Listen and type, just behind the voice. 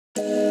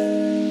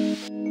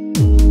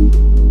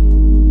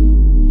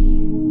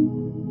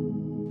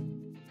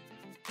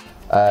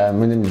My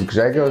name is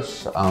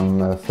Grzegorz,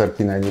 I'm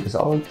 39 years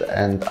old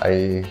and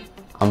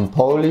I'm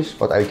Polish,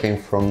 but I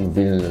came from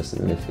Vilnius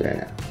in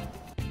Lithuania.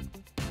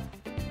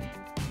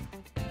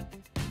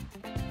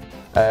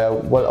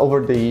 Well,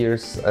 over the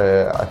years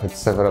I had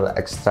several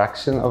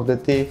extractions of the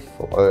teeth.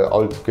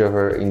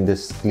 Altogether in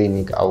this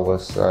clinic I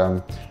was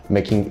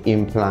making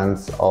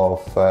implants of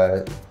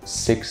after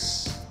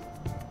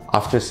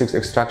six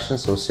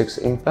extractions, so 6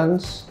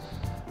 implants.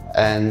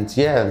 And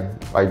yeah,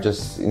 I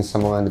just in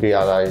some moment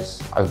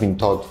realized I've been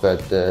taught that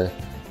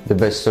the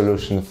best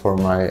solution for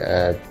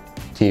my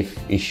teeth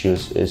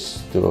issues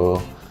is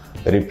to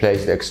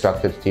replace the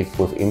extracted teeth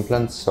with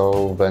implants.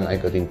 So then I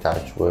got in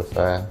touch with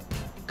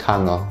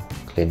Kano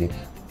clinic.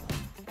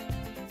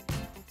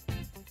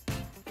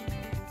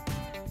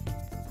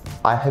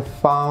 I have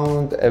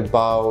found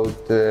about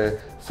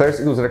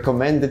first, it was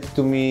recommended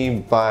to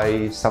me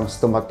by some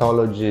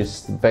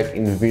stomatologist back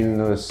in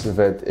Vilnius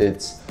that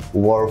it's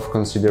worth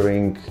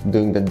considering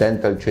doing the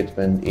dental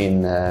treatment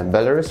in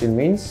Belarus, in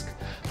Minsk.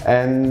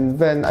 And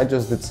then I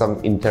just did some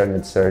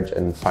internet search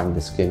and find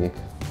this clinic.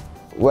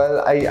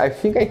 Well, I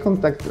think I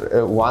contacted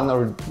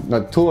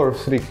two or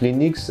three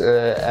clinics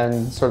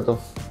and sort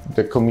of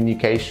the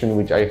communication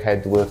which I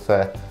had with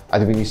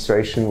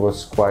administration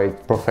was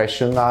quite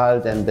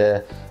professional, and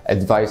the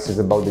advices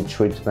about the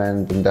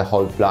treatment and the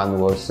whole plan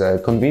was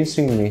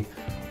convincing me.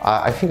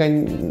 I think I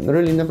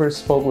really never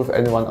spoke with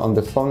anyone on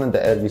the phone at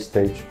the early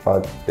stage,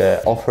 but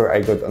the offer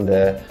I got on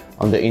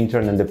the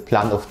internet, the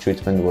plan of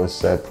treatment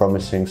was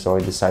promising, so I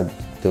decided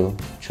to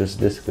choose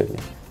this clinic.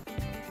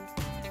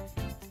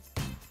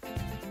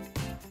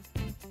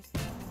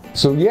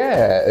 So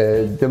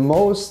yeah, the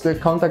most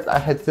contact I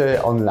had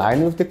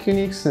online with the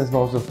clinic, since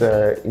most of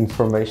the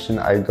information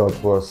I got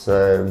was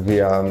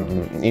via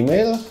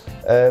email.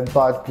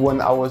 But when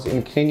I was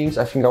in clinics,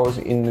 I think I was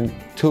in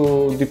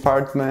 2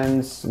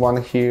 departments,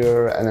 one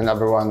here and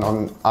another one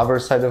on other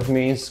side of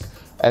Minsk.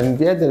 And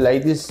yeah, the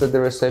ladies at the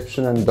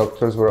reception and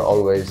doctors were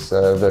always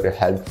very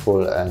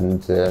helpful,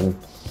 and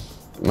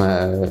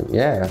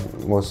yeah,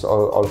 it was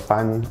all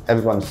fun.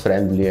 Everyone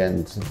friendly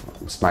and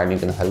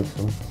smiling and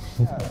helpful.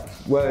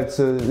 Well,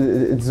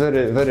 it's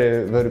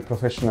very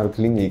professional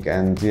clinic,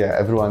 and yeah,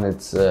 everyone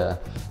is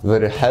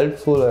very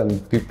helpful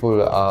and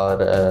people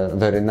are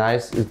very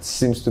nice. It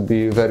seems to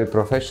be very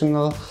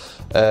professional.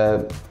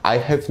 I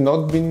have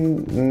not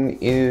been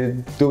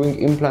doing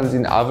implants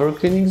in other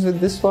clinics with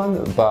this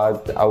one,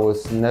 but I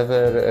was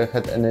never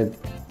had any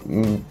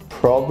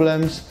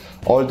problems.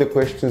 All the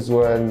questions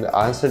were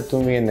answered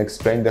to me and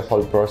explained the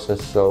whole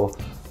process, so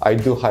I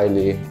do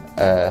highly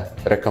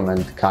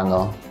recommend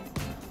Kano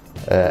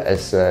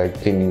as a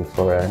clinic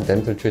for a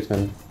dental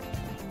treatment.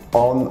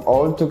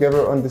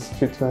 Altogether on this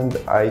treatment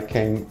I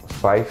came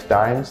 5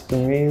 times to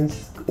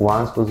Minsk.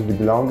 Once was a bit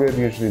longer,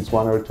 usually it's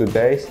 1 or 2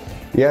 days.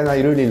 Yeah, and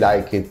I really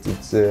like it.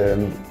 It's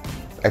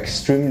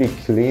extremely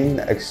clean,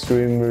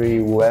 extremely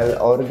well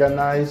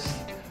organized.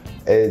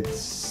 It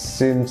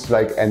seems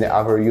like any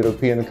other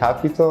European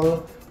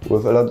capital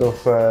with a lot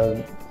of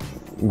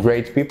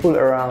great people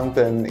around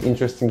and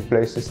interesting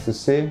places to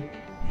see.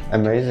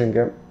 Amazing.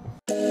 Yeah.